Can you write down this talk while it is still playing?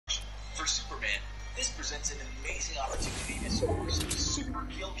For Superman, this presents an amazing opportunity to score some super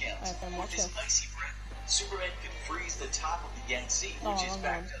kill counts. With his icy breath, Superman can freeze the top of the Yangtze, which is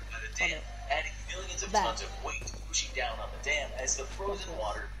backed up by the dam, adding millions of tons of weight pushing down on the dam as the frozen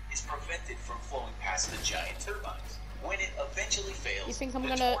water is prevented from flowing past the giant turbines. When it eventually fails, you think I'm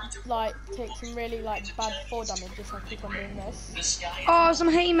gonna like take some really like bad fall damage if I keep on doing this? Oh, some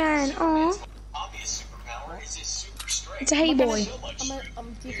hay man. Oh, obvious superpower is his super strength. It's a hay boy.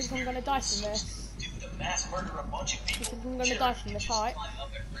 Do you think I'm gonna die from this? Do you think I'm gonna die from this height?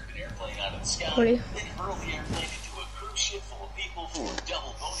 Really? Then hurl the airplane into a cruise ship full of people for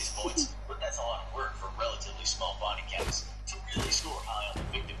double bonus points, but that's a lot of work for relatively small body counts. To really score high on the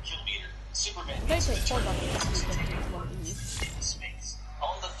victim kill meter, Superman needs to turn into space.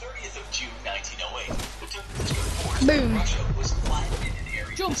 On the 30th of June 1908, the Tokyo report Boom. Russia was flattened in an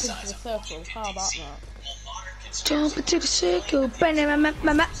area Jump into the circle, how about that? Jump into the circle.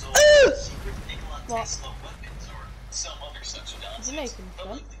 What? Jamaican,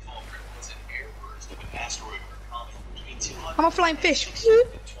 huh? I'm a flying fish. 20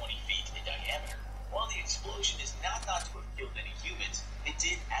 feet in diameter. While the explosion is not thought to have killed any humans, it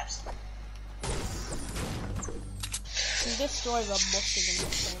did absolutely. Destroy the bosses in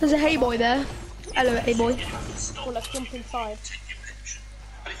this thing. There's a hay boy there. Hello, hay boy. Well, let's jump inside.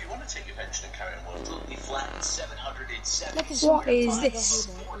 But if you want to take adventure and carry on world, he flattened 707. What is this?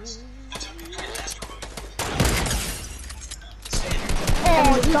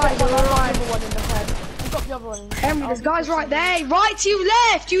 Oh, there's guys right. one in the head. You got the other one. There's guys right there. Right to your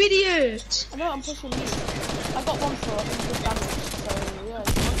left, you idiot. I know, I'm pushing you. I got one for good damage, so yeah.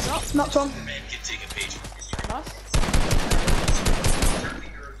 Knocked one. Nice.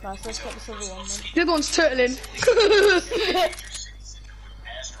 Nice, let's get this other one then. The other one's turtling.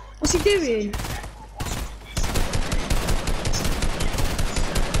 What's he doing?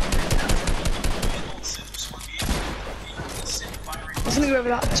 There's something over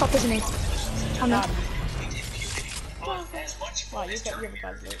that top, isn't he? I know. Right, you get the other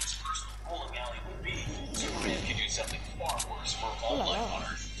guy's loot. Superman can do something far worse for all life on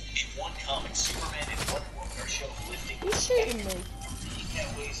Earth. In one comic, Superman and Wonder Woman are shown lifting. He's shooting me.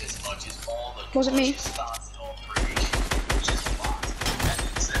 That weighs as much as all the Was it me? thoughts in all creation, which is a lot. That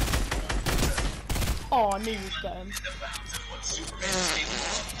means that Oh, I knew you'd get him. the bounds of what Superman is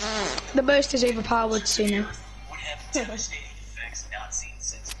capable of The burst is overpowered, Cena. would have devastating effects not seen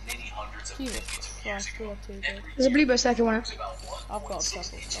since many hundreds of millions of years Christ, ago. There's a blue burst there, one. I've got a double star.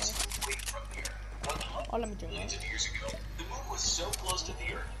 Oh, let me do Millions that. of years ago, the moon was so close to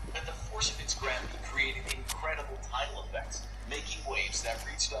the Earth that the force of its gravity created incredible tidal effects, making waves that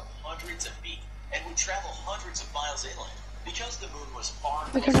reached up hundreds of feet and would travel hundreds of miles inland. Because the moon was far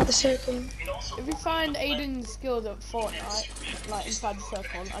We can have the circle. it also If you find Aiden's skills at Fortnite, like inside the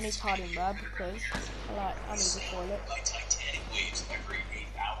circle, I need to hide him there because I need to spoil it. by titanic waves every 8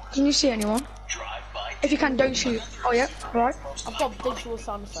 hours. Can you see anyone? Drive by If you can, don't shoot. Oh, yeah, right. I've got visual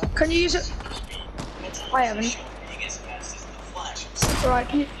sound effects. Can you use it? I haven't. being as fast as the flash himself. Right,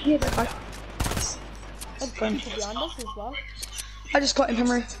 here, that guy. There's people behind us as well. I just got him,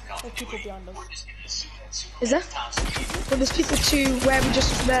 Henry. There's people behind us. Is there? Well, there's people too where we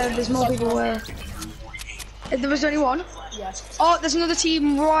just, there's more people where. There was only one? Yeah. Oh, there's another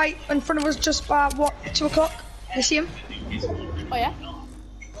team right in front of us just about, what, 2 o'clock? You see him? Oh yeah?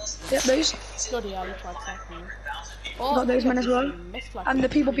 Yep, those. Bloody hell, he tried attacking me. Oh, Got those men as well. And the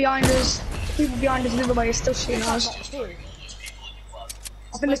people behind us, the other way are still shooting at us. I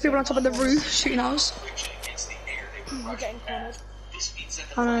think there's people on top of the roof shooting at us. We're getting cornered.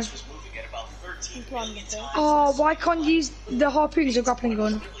 I know. He's climbing the thing. Oh, why can't you use the harpoon as a grappling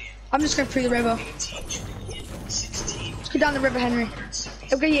gun? I'm just going through the river. Let's go down the river, Henry.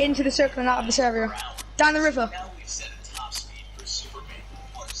 It'll get you into the circle and out of this area. Down the river.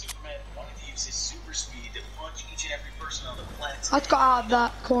 I've got out of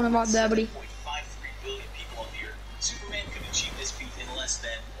that corner right there, buddy. Superman could achieve this feat in less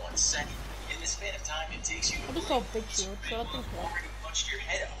than 1 second. In the span of time it takes you I just saw a big shield, so I think that. already punched your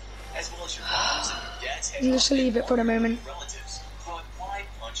head out, as well as your mom's and your dad's head You just leave it for a moment. relatives. But why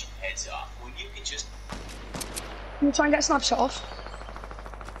punch heads off when you can just I'm gonna try and get a snapshot off.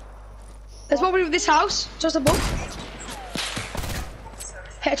 There's one with this house, just above.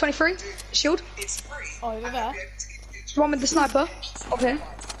 Hit a 23, shield. Oh, you're there? One with the sniper, up here.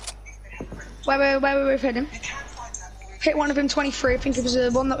 Where we've hit him. Hit one of them 23, I think it was the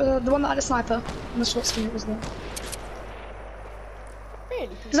one that had a sniper. I'm not sure what skin it was there. Really?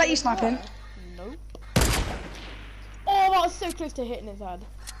 Is that you sniping? Nope. Oh, that was so close to hitting his head.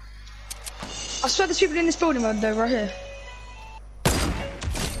 I swear there's people in this building though, right here.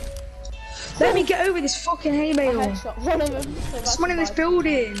 Let me get over this fucking hay bale. Headshot one of them. Someone in this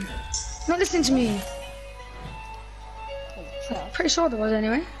building. Not listening to me. Pretty sure there was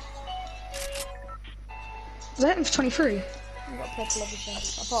anyway. Was I hitting for 23? You got purple everything.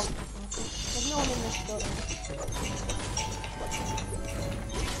 Apart. There's no one in this building.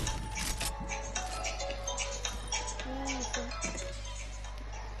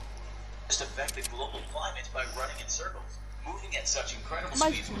 Just affect the global climate by running in circles, moving at such incredible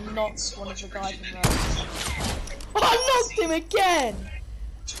I speeds. might knock one of the guys in there. Oh, I knocked him again!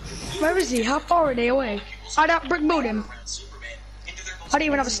 Where is he? How far are they away? I'd out brick building. I don't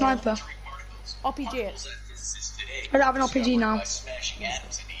even have a sniper. RPG it. I don't have an RPG now.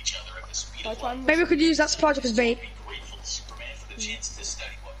 Maybe we could use that supply drop as bait.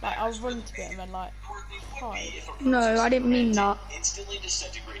 Like, I'll run to it and then like, hide. No, I didn't mean that.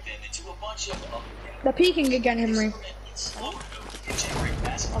 They're peeking again, Henry.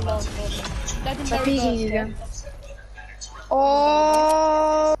 They're peeking again.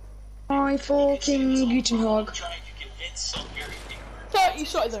 Oh, my fucking Gutenhog. You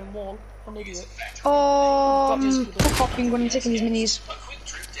shot his own wall. An idiot. Fuck off, when I'm taking these minis.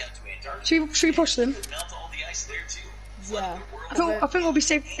 Should we push them? Yeah. I think we'll be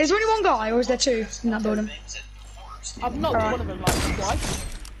safe. Is there only one guy, or is there two in that building? I've knocked one of them like twice.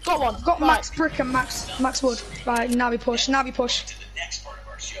 Got one. Got right. Max Brick and Max Wood. Right, now we push. Now we push.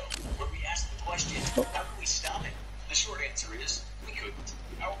 Oh. The short answer is we couldn't.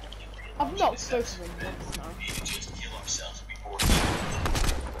 I've knocked both of them once now.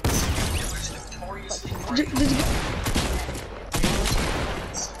 Did you get...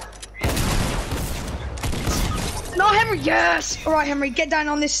 No, Henry, yes! Alright, Henry, get down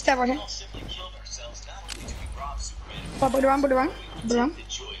on this step right here. Put around.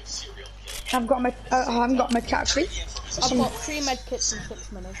 I've got my, I haven't got my cat actually. I've got 3 medkits and 6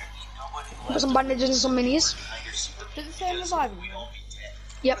 minis. I've got some bandages and some minis. Does it say I'm reviving you?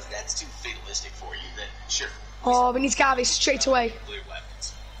 Yep. Oh, we need to get out of this straight away.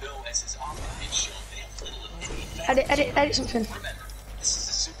 Edit something. This is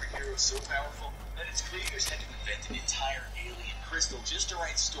a superhero so powerful that its creators had to invent an entire alien crystal just to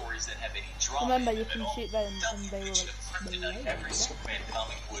write stories that have any drama. Remember, you can shoot them and they will explode. Every Superman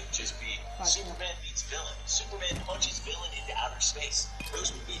comic would just be Superman meets villain. Superman punches villain into outer space.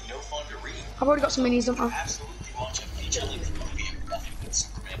 Those would be no fun to read. I've already got some minis, don't I? Absolutely watch a feature-length movie of nothing but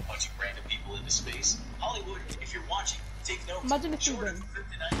Superman punching random people into space. Hollywood, if you're watching, take notes. Imagine if you win.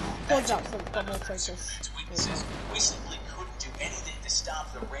 Pause out so it's got more focus. We simply couldn't do anything to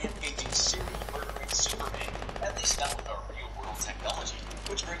stop the rampaging, serial murdering Superman, at least not with our real-world technology.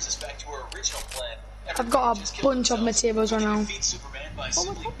 Which brings us back to our original plan. I've got a bunch of materials right now.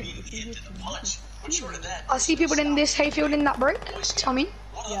 I see people in this hayfield in that break. Tell me.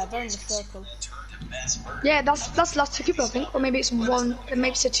 Yeah, they're in the circle. Yeah, that's the last 2 people I think, or maybe it's one. Maybe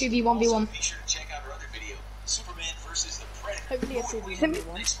it's a 2v1v1. Hopefully a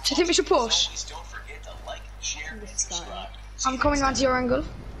 2v1v1. Do you think we should push? I'm coming around to your angle.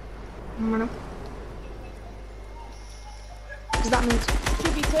 Does that mean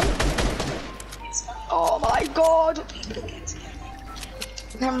 2v2? Oh my god!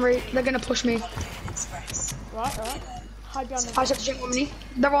 Henry, they're gonna push me. Right. Hide behind them. I just have to drink 1 minute.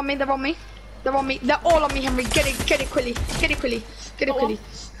 They're on me. They're all on me, Henry. Get it quickly. I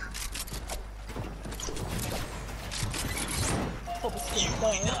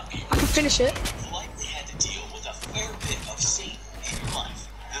can finish it.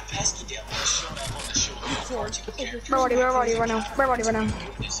 We're ready right now.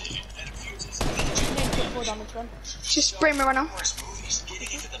 Just spray me right now.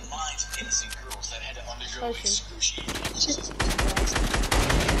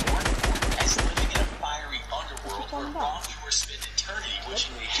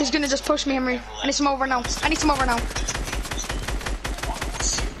 She's gonna just push me, Henry. I need some over now.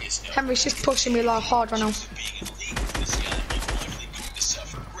 Henry's just pushing me like hard right now.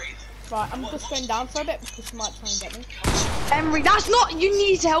 Right, I'm just going down for a bit because she might try and get me. Henry, that's not. You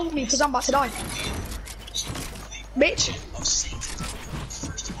need to help me because I'm about to die. Bitch.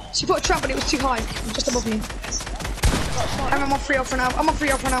 She put a trap, but it was too high. Just above me. I'm on 3 health for now. Oh,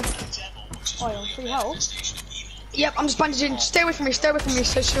 you're on 3 health? Yep, I'm just bandaging. Stay away from me, so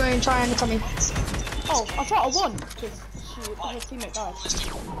she won't try and hit me. Oh, I thought I won because her teammate died.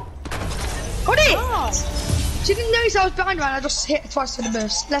 Got it! Nice. She didn't notice I was behind her and I just hit twice to the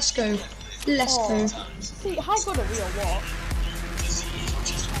burst. Let's go. See, how good are we or what?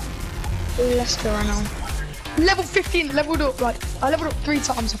 Let's go right now. Level 15, leveled up, like, I leveled up 3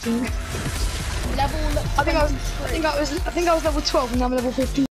 times, I think. I think I was level 12 and now I'm level 15.